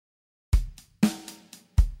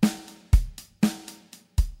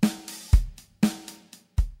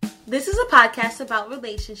This is a podcast about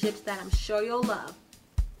relationships that I'm sure you'll love.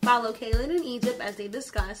 Follow Kaylin and Egypt as they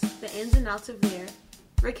discuss the ins and outs of their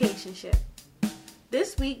vacationship.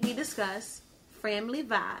 This week we discuss Framily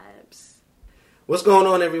Vibes. What's going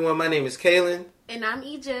on, everyone? My name is Kaylin. And I'm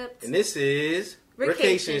Egypt. And this is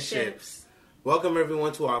Vacationships. Welcome,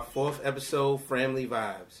 everyone, to our 4th episode, Framily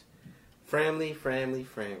Vibes. Family.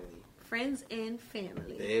 Friends and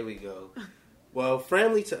family. There we go. Well,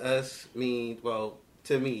 family to us means,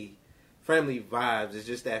 to me, Framily Vibes is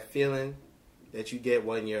just that feeling that you get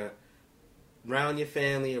when you're around your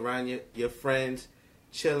family, around your friends,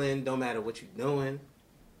 chilling, no matter what you're doing,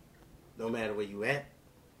 no matter where you at.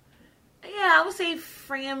 Yeah, I would say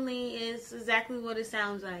family is exactly what it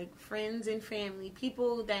sounds like. Friends and family.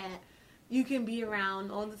 People that you can be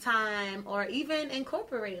around all the time, or even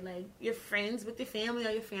incorporate, like, your friends with your family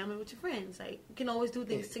or your family with your friends. Like, you can always do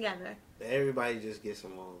things together. Everybody just gets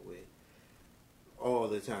along with all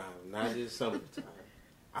the time, not just some of the time.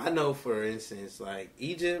 I know, for instance, like,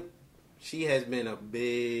 Egypt, she has been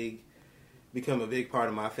become a big part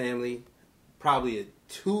of my family. Probably a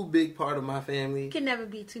too big part of my family. Can never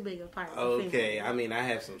be too big a part of the family. Okay, I mean, I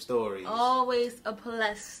have some stories. Always a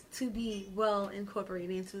plus to be well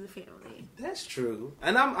incorporated into the family. That's true.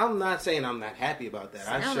 And I'm not saying I'm not happy about that.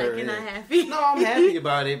 Sound like you're not happy. No, I'm happy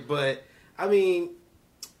about it, but, I mean,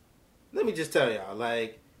 let me just tell y'all,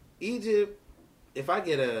 like, Egypt, if I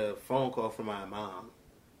get a phone call from my mom,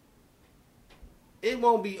 it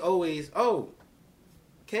won't be always, oh,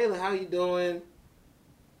 Kayla, how you doing?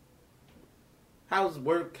 How's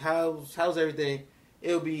work? How's everything?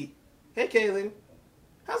 It'll be, hey, Kaylin,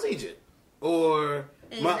 how's Egypt? Or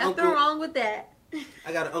ain't my nothing uncle. Wrong with that.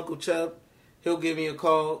 I got an Uncle Chubb. He'll give me a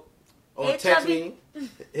call or Hey, text Chubby. me.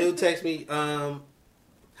 He'll text me,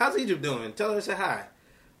 how's Egypt doing? Tell her to say hi.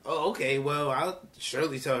 Oh, okay. Well, I'll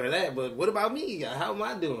surely tell her that. But what about me? How am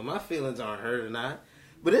I doing? My feelings aren't hurt or not.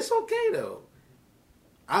 But it's okay though.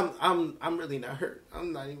 I'm really not hurt.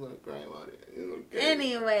 I'm not even gonna cry about it. It's okay.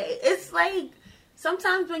 Anyway, it's like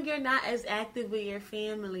sometimes when you're not as active with your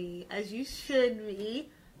family as you should be,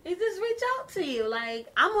 they just reach out to you. Like,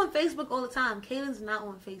 I'm on Facebook all the time. Kaylin's not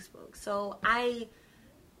on Facebook, so I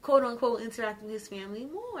quote unquote interact with his family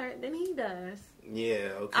more than he does.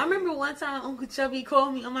 Yeah, okay. I remember one time Uncle Chubby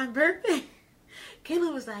called me on my birthday.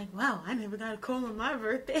 Kaylin was like, "Wow, I never got a call on my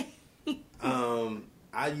birthday."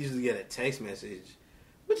 I usually get a text message,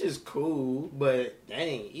 which is cool, but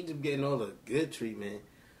dang, Egypt getting all the good treatment.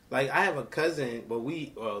 Like, I have a cousin, but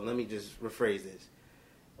let me just rephrase this.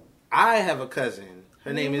 I have a cousin.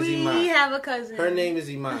 Her name is Imani. We have a cousin. Her name is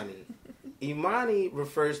Imani. Imani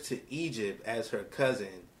refers to Egypt as her cousin.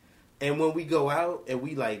 And when we go out and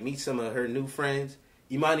we, like, meet some of her new friends,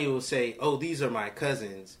 Imani will say, oh, these are my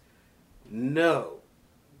cousins. No.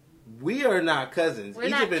 We are not cousins. We're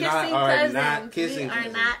Egypt not and I are cousins. not kissing We are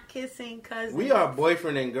cousins. not kissing cousins. We are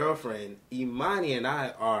boyfriend and girlfriend. Imani and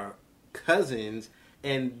I are cousins,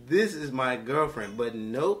 and this is my girlfriend. But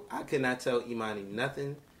nope, I cannot tell Imani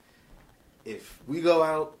nothing. If we go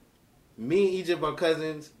out, me and Egypt are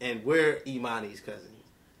cousins, and we're Imani's cousins.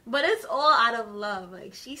 But it's all out of love.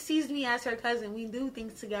 Like, she sees me as her cousin. We do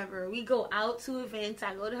things together. We go out to events.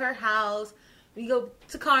 I go to her house. We go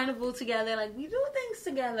to carnival together. Like, we do things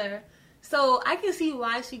together. So I can see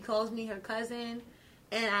why she calls me her cousin.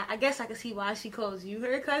 And I guess I can see why she calls you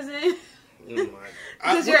her cousin.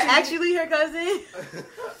 Because you're actually her cousin.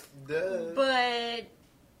 Duh. But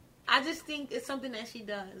I just think it's something that she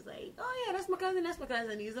does. Like, oh yeah, that's my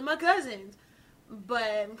cousin. These are my cousins.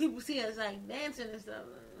 But when people see us, like, dancing and stuff,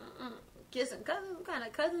 kissing cousins, what kind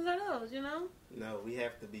of cousins are those, you know? No, we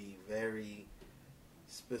have to be very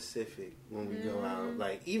specific when we go out.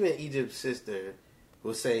 Like, even Egypt's sister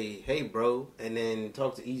will say, hey, bro, and then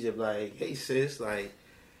talk to Egypt like, hey, sis, like,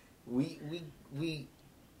 we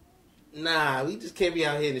just can't be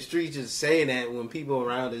out here in the streets just saying that when people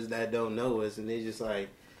around us that don't know us, and they're just like,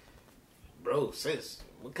 bro, sis,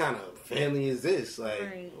 what kind of family is this? Like,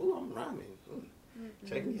 right. Ooh, I'm rhyming.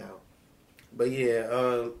 Check me out. But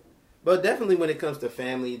yeah, but definitely when it comes to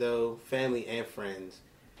family, though, family and friends,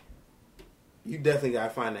 you definitely gotta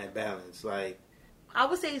find that balance. Like, I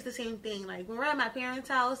would say it's the same thing. Like, when we're at my parents'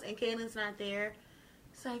 house and Kaylin's not there,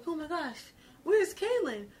 it's like, oh my gosh, where's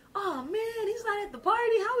Kaylin? Oh man, he's not at the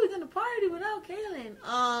party. How are we gonna party without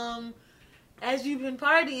Kaylin? As you've been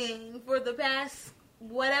partying for the past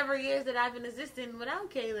whatever years that I've been existing without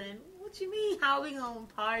Kaylin, what you mean? How are we gonna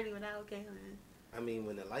party without Kaylin? I mean,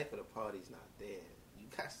 when the life of the party's not there, you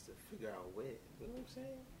got to figure out where. You know what I'm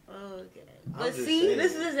saying? Okay. I'm But just see, saying.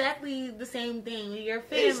 this is exactly the same thing with your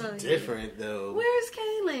family. It's different, though. Where's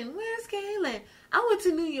Kaylin? I went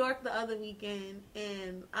to New York the other weekend,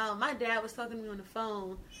 and my dad was talking to me on the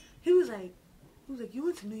phone. He was like, you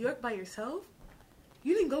went to New York by yourself?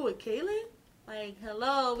 You didn't go with Kaylin? Like,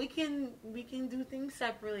 hello, we can do things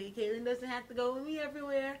separately. Kaylin doesn't have to go with me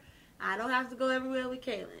everywhere. I don't have to go everywhere with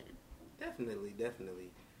Kaylin.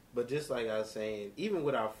 Definitely. But just like I was saying, even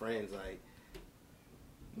with our friends, like,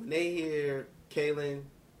 when they hear Kaylin,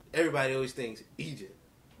 everybody always thinks Egypt.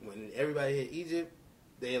 When everybody hear Egypt,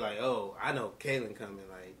 they're like, oh, I know Kaylin coming.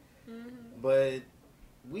 Like, but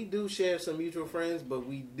we do share some mutual friends, but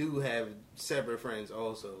we do have separate friends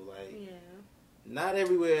also. Like, not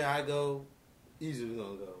everywhere I go, Egypt's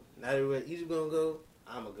gonna go. Not everywhere Egypt gonna go,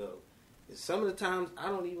 I'm gonna go. And some of the times, I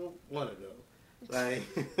don't even want to go. Like,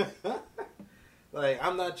 like,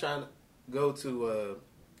 I'm not trying to go to,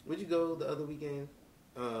 where'd you go the other weekend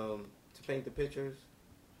to paint the pictures?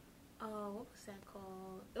 Oh, what was that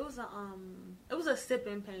called? It was a sip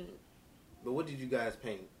and paint. But what did you guys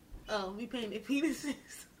paint? Oh, we painted penises.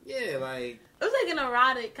 Yeah, like... It was like an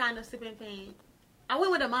erotic kind of sip and paint. I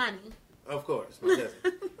went with Amani. Of course, my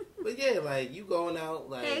cousin. But yeah, like, you going out,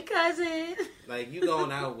 like... Hey, cousin. Like, you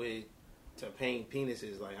going out to paint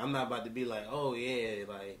penises. Like, I'm not about to be like, oh, yeah,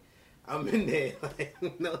 like, I'm in there. Like,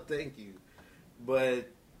 no, thank you. But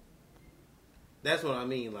that's what I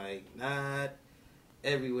mean. Like, not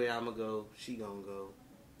everywhere I'm going to go, she going to go.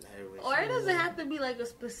 Not everywhere Or it doesn't have to be, like, a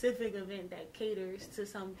specific event that caters to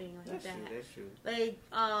something like that. That's true. Like,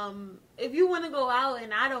 if you want to go out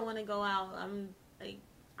and I don't want to go out, I'm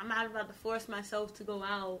not about to force myself to go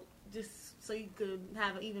out just so you could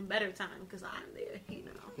have an even better time because I'm there, you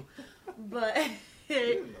know. But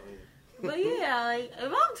but yeah, like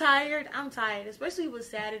if I'm tired, I'm tired. Especially with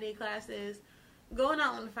Saturday classes. Going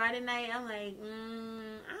out on Friday night, I'm like,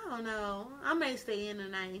 I don't know. I may stay in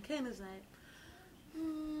tonight. And Ken is like,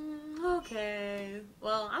 okay.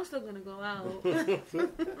 Well, I'm still gonna go out.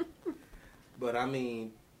 But I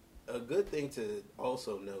mean, a good thing to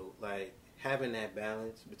also note, like having that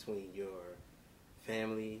balance between your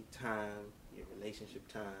family time, your relationship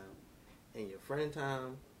time, and your friend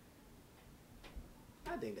time,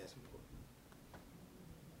 I think that's important.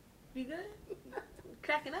 You good?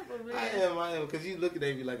 Cracking up over there. I am, because you looking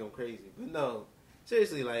at me like I'm crazy. But no,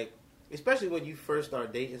 seriously, like, especially when you first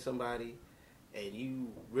start dating somebody and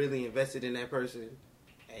you really invested in that person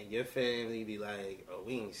and your family be like, oh,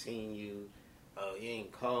 we ain't seen you, oh, he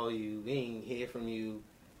ain't call you, we ain't hear from you.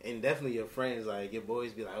 And definitely your friends, like, your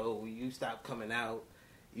boys be like, oh, you stop coming out,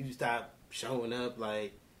 you stop showing up.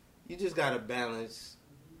 Like, you just got to balance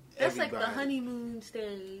That's everybody. like the honeymoon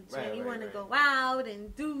stage. Right, and you want to right. go out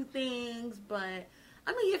and do things. But,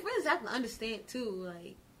 I mean, your friends have to understand, too.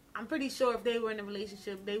 Like, I'm pretty sure if they were in a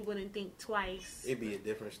relationship, they wouldn't think twice. It'd be a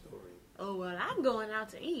different story. Oh, well, I'm going out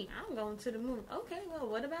to eat. I'm going to the moon. Okay, well,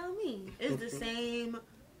 what about me? It's the same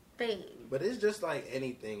thing. But it's just like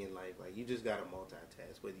anything in life. Like, you just got to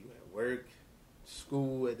multitask. Whether you at work,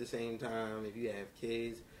 school at the same time, if you have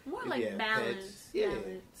kids. More if like you have balance. pets. Yeah,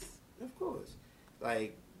 Balance. of course.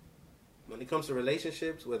 Like, when it comes to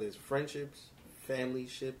relationships, whether it's friendships, family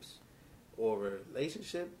ships, or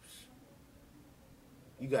relationships,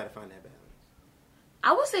 you got to find that balance.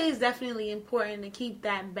 I would say it's definitely important to keep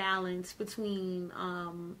that balance between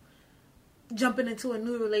jumping into a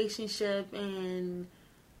new relationship and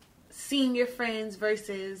seeing your friends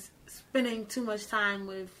versus spending too much time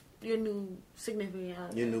with your new significant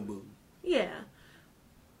other. Your new boo. Yeah.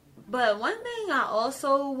 But one thing I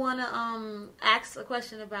also want to ask a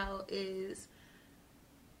question about is,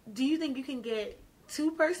 do you think you can get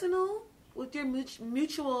too personal with your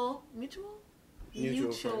mutual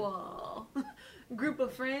group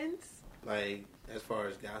of friends? Like, as far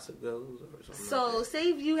as gossip goes or something So, like that? say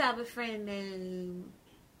if you have a friend named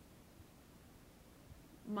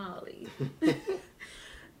Molly.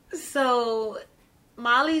 So,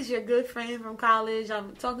 Molly's your good friend from college.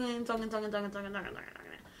 I'm talking.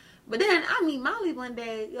 But then I meet Molly one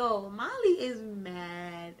day. Yo, Molly is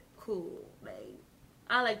mad cool. Like,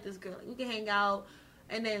 I like this girl. Like, we can hang out,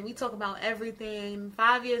 and then we talk about everything.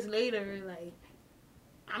 5 years later, like,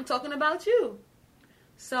 I'm talking about you.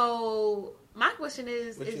 So my question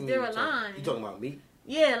is there a line? You talking about me?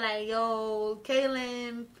 Yeah, like, yo,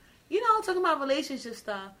 Kaylin, talking about relationship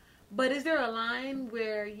stuff. But is there a line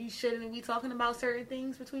where you shouldn't be talking about certain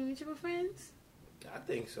things between mutual friends? I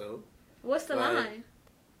think so. What's the line?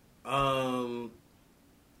 Well,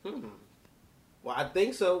 I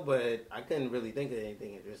think so, but I couldn't really think of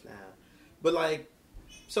anything just now. But, like,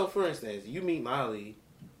 so for instance, you meet Molly,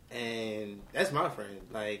 and that's my friend.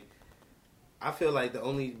 Like, I feel like the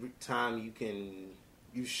only time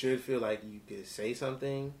you should feel like you could say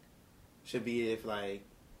something should be if, like,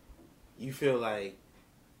 you feel like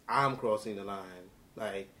I'm crossing the line.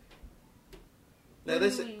 Like, now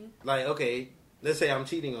What do you mean? Like, okay, let's say I'm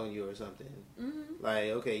cheating on you or something. Mm-hmm.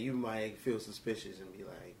 Like, okay, you might feel suspicious and be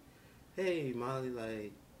like, hey, Molly,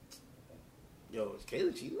 like, yo, is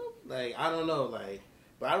Kayla cheating on me? Like, I don't know, like,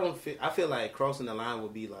 but I feel like crossing the line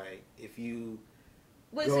would be like if you.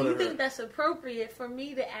 Wait, so you think that's appropriate for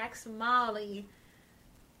me to ask Molly?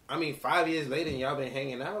 I mean, 5 years later and y'all been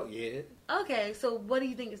hanging out, yeah. Okay, so what do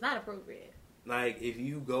you think is not appropriate? Like, if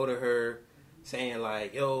you go to her saying,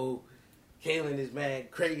 like, yo, Kaylin is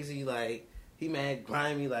mad crazy, like, he mad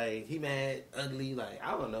grimy, like, he mad ugly, like,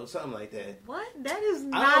 I don't know, something like that. What? That is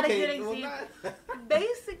not a good example.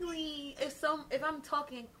 Basically, if I'm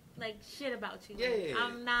talking, like, shit about you, yeah,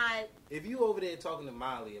 I'm not. If you over there talking to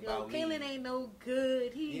Molly about me. Kaylin ain't no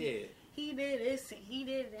good. He did this and he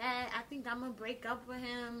did that. I think I'm going to break up with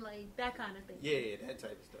him. Like, that kind of thing. Yeah, that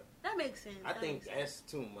type of stuff. That makes sense. I think that's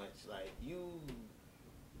too much. Like,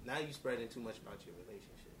 now you spreading too much about your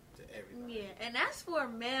relationship to everybody. Yeah, and that's for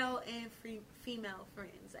male and female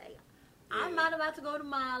friends. Like, I'm not about to go to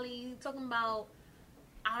Molly talking about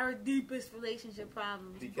our deepest relationship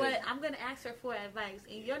problems. But I'm going to ask her for advice.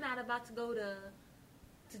 And you're not about to go to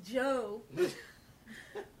Joe.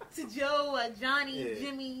 To Joe, Johnny,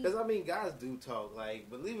 Jimmy. Because, I mean, guys do talk. Like,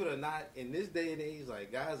 believe it or not, in this day and age,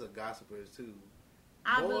 like, guys are gossipers, too.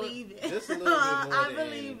 I believe it. Just a little bit more. I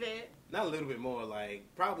believe it. Not a little bit more, like,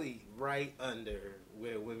 probably right under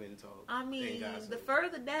where women talk. I mean, the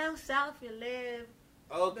further down south you live,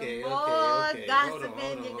 the more okay.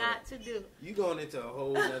 gossiping you got to do. You going into a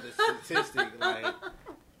whole other statistic. Like,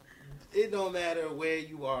 it don't matter where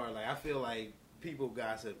you are. Like, I feel like people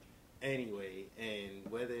gossip anyway,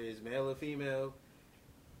 and whether it's male or female,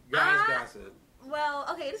 guys gossip. Well,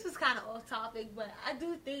 okay, this is kind of off topic, but I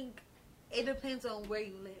do think it depends on where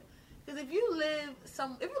you live. Because if you live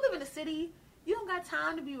in the city, you don't got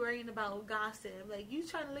time to be worrying about gossip. Like, you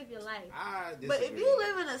trying to live your life. But if you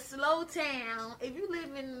live in a slow town, if you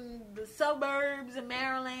live in the suburbs of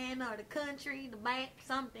Maryland or the country, the bank,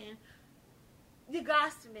 something, you're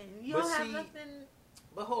gossiping. You don't have nothing.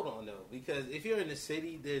 But hold on, though, because if you're in the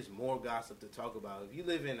city, there's more gossip to talk about. If you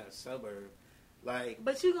live in a suburb, like,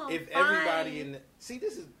 but you gonna everybody in the,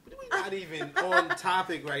 this is, we're not even on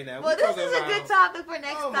topic right now. Well, this is a good topic for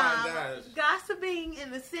next time. My gosh. Gossiping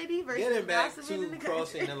in the city versus getting back gossiping in the to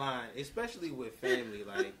crossing country. the line, especially with family.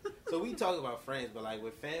 Like, so we talk about friends, but like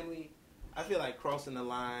with family, I feel like crossing the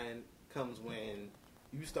line comes when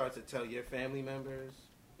you start to tell your family members,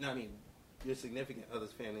 your significant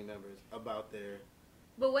other's family members about their.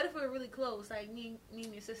 But what if we're really close, like me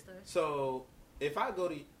and your sister? So if I go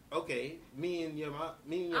to me and your mom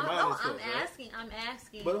is close. I'm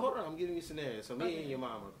asking. But hold on, I'm giving you a scenario. So me and your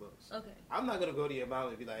mom are close. Okay. I'm not gonna go to your mom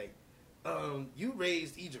and be like, you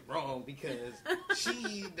raised Egypt wrong because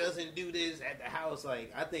she doesn't do this at the house.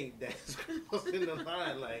 Like, I think that's crossing the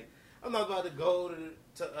line. Like, I'm not about to go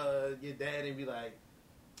to your dad and be like,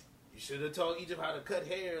 you should have taught Egypt how to cut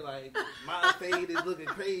hair. Like, my fade is looking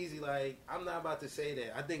crazy. Like, I'm not about to say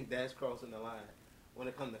that. I think that's crossing the line when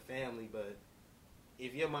it comes to family. But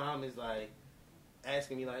if your mom is like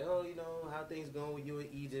asking me like, oh, how things going with you in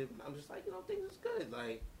Egypt, I'm just like, things is good.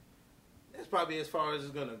 Like, that's probably as far as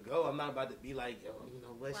it's gonna go. I'm not about to be like, yo,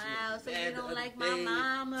 what? Wow, so you don't like my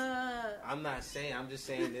mama? I'm not saying. I'm just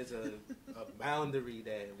saying there's a boundary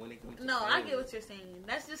that when it comes to No, family. I get what you're saying.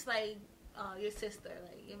 That's just like your sister.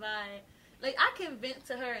 Like, if I can vent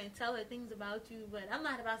to her and tell her things about you, but I'm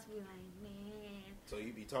not about to be like, man. So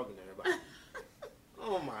you be talking to her about it.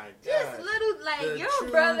 Oh my god. Just little, like, your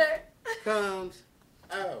brother comes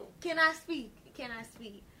out. Can I speak?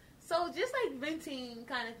 So just like venting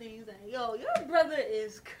kind of things, like, yo, your brother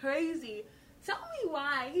is crazy. Tell me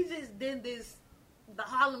why he just did the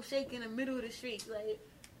Harlem Shake in the middle of the street,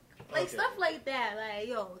 like stuff like that. Like,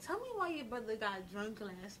 yo, tell me why your brother got drunk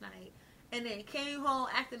last night and then came home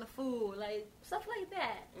acting a fool, like stuff like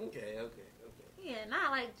that. Okay. Yeah,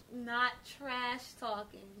 not trash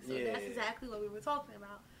talking. So that's exactly what we were talking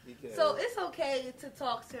about. So it's okay to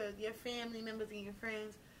talk to your family members and your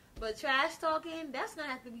friends, but trash talking, that's gonna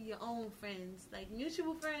have to be your own friends, like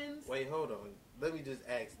mutual friends. Wait, hold on. Let me just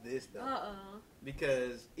ask this though.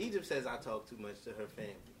 Because Egypt says I talk too much to her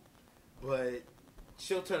family, but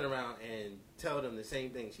she'll turn around and tell them the same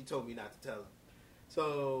thing she told me not to tell them.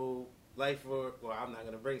 So, I'm not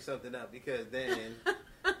gonna bring something up because then.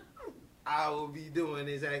 I will be doing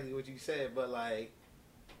exactly what you said, but like,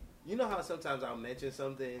 you know how sometimes I'll mention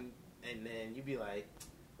something and then you be like,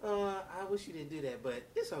 I wish you didn't do that, but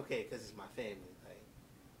it's okay because it's my family. Like,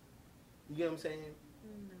 you get what I'm saying?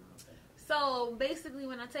 No. So basically,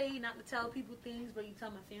 when I tell you not to tell people things, but you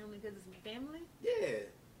tell my family because it's my family. Yeah.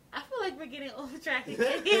 I feel like we're getting off track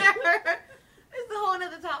again here. It's a whole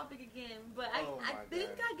other topic again, but I think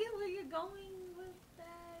I get where you're going with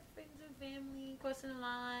that. Friends and family crossing the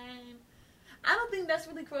line. I don't think that's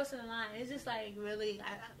really crossing the line. It's just like really,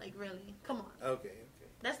 really. Come on. Okay.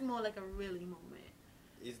 That's more like a really moment.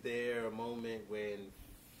 Is there a moment when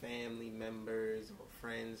family members or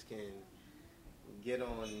friends can get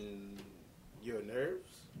on your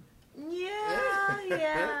nerves? Yeah.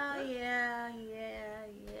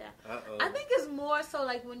 Uh-oh. I think it's more so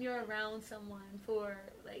like when you're around someone for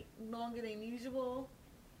like longer than usual.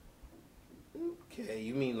 Okay,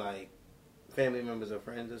 you mean like family members or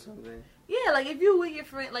friends or something? Yeah, like if you with your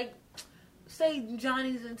friend, like say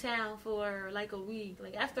Johnny's in town for like a week,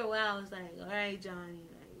 like after a while it's like, all right, Johnny,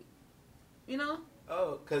 like, you know?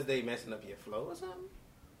 Oh, because they messing up your flow or something?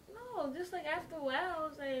 No, just like after a while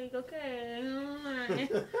it's like, okay, all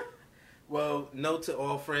right. Well, note to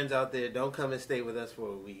all friends out there, don't come and stay with us for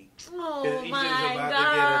a week. Oh Because my Egypt's about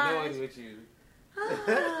God. to get annoyed with you.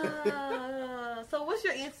 So what's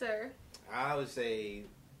your answer? I would say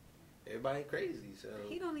everybody crazy. So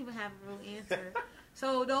He don't even have a real answer.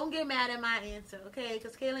 So don't get mad at my answer, okay?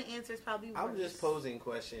 Because Kayla's answer is probably worse. I'm just posing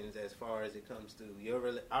questions as far as it comes to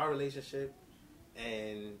our relationship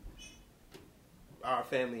and our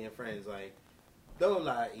family and friends. Like, don't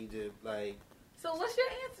lie, Egypt. Like, so what's your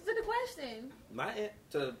answer to the question? my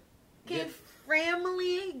answer. Can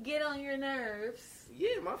family get on your nerves?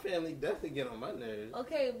 Yeah, my family definitely get on my nerves.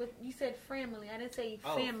 Okay, but you said family. I didn't say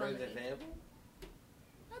family. Friends and family?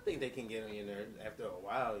 I think they can get on your nerves after a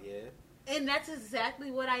while, yeah. And that's exactly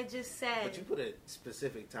what I just said. But you put a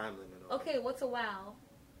specific time limit on it. Okay, what's a while?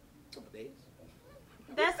 A couple days.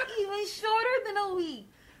 That's even shorter than a week.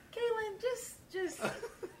 Kaylin, just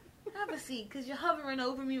have a seat because you're hovering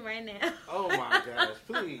over me right now. Oh my gosh,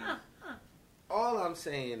 please. All I'm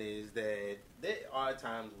saying is that there are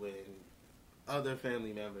times when other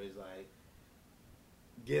family members like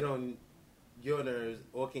get on your nerves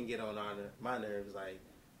or can get on my nerves, like,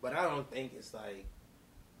 but I don't think it's like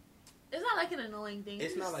it's not like an annoying thing.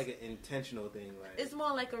 It's not like an intentional thing. Like, it's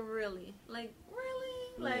more like a really, like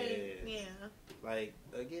yeah. Like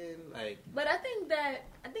again, like. But I think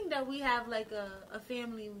that we have like a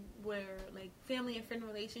family where like family and friend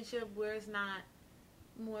relationship where it's not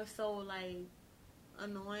more so like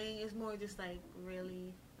annoying. It's more just like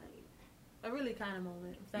really like a really kind of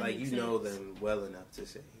moment. If that like makes you sense. know them well enough to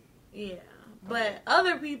say. Yeah, but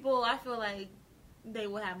other people, I feel like they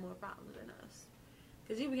will have more problems than us.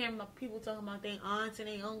 Cause you be hearing about people talking about their aunts and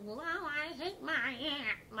their uncles. Oh, I hate my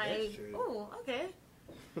aunt. Like, oh, okay.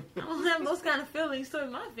 I don't have those kind of feelings toward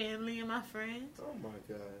my family and my friends. Oh my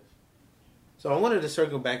gosh. So I wanted to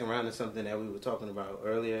circle back around to something that we were talking about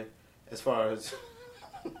earlier, as far as.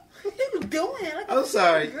 What you doing? Like I'm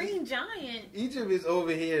sorry. Green giant. Egypt is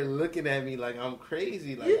over here looking at me like I'm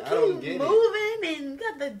crazy. Like, You I don't keep get it. moving and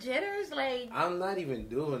got the jitters. Like, I'm not even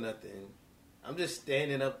doing nothing. I'm just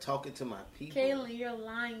standing up talking to my people. Kaylin, you're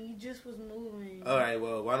lying. You just was moving. All right,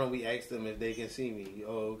 well, why don't we ask them if they can see me?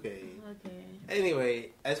 Oh, okay. Okay.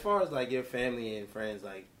 Anyway, as far as like your family and friends,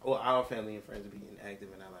 like, or our family and friends being active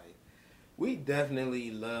in our life, we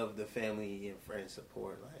definitely love the family and friend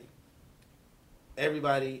support. Like,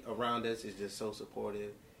 everybody around us is just so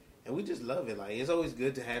supportive, and we just love it. Like, it's always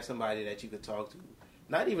good to have somebody that you could talk to.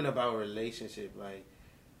 Not even about a relationship. Like,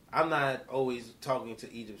 I'm not always talking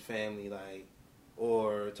to Egypt's family, like,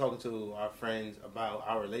 or talking to our friends about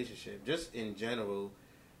our relationship. Just in general,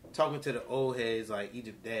 talking to the old heads like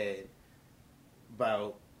Egypt dad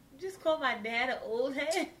about. You just call my dad an old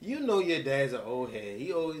head? You know your dad's an old head.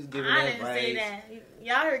 He always giving I advice. didn't say that.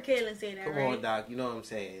 Y'all heard Kaylin say that, Come right? on, Doc. You know what I'm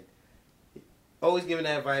saying. Always giving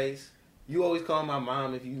advice. You always call my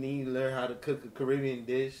mom if you need to learn how to cook a Caribbean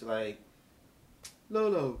dish. Like,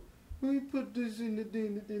 Lolo, let me put this in the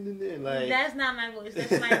thing. Like, that's not my voice.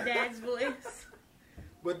 That's my dad's voice.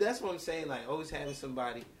 But that's what I'm saying. Like, always having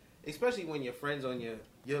somebody, especially when your friends on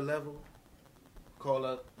your level, call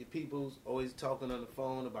up your peoples, always talking on the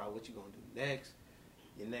phone about what you're going to do next,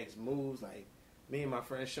 your next moves. Like, me and my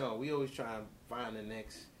friend Sean, we always try and find the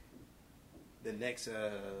next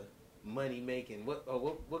money making.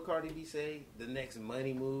 What Cardi B say? The next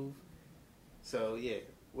money move. So, yeah,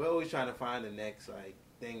 we're always trying to find the next, like,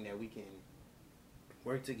 thing that we can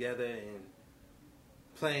work together and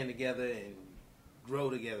plan together and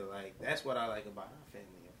grow together. Like, that's what I like about our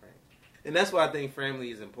family and friends. And that's why I think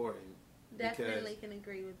family is important. Definitely can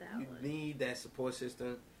agree with that you one. need that support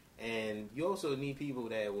system. And you also need people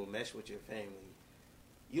that will mesh with your family.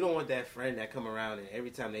 You don't want that friend that come around and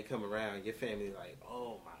every time they come around, your family like,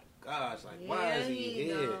 oh my gosh, like, why is he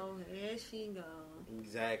here? Here she go.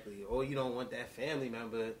 Exactly. Or you don't want that family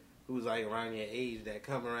member who's like around your age that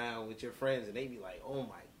come around with your friends and they be like, oh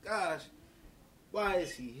my gosh, why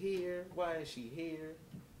is he here? Why is she here?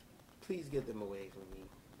 Please get them away from me.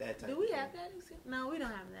 That type. Do we have that? No, we don't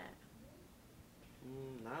have that.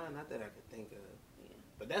 Nah, not that I could think of. Yeah.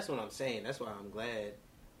 But that's what I'm saying. That's why I'm glad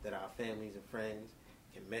that our families and friends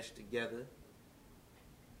can mesh together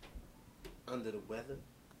under the weather.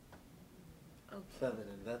 Okay. Feather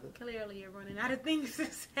and leather. Clearly, you're running out of things to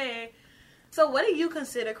say. So, what do you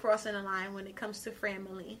consider crossing the line when it comes to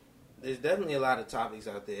family? There's definitely a lot of topics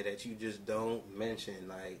out there that you just don't mention,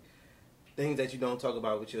 like things that you don't talk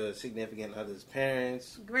about with your significant other's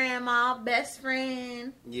parents, grandma, best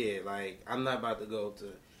friend. Yeah, like I'm not about to go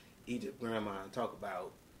to Egypt grandma and talk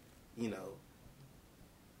about, you know.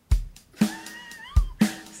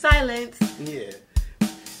 Silence. Yeah.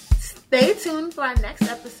 Stay tuned for our next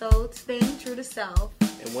episode, Staying True to Self.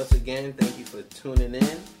 And once again, thank you for tuning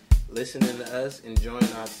in, listening to us,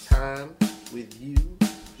 enjoying our time with you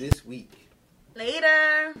this week.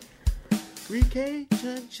 Later.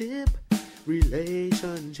 Relationships.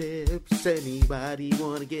 Anybody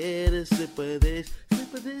wanna get a sip of this?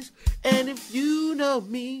 And if you know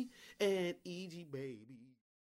me and EG baby.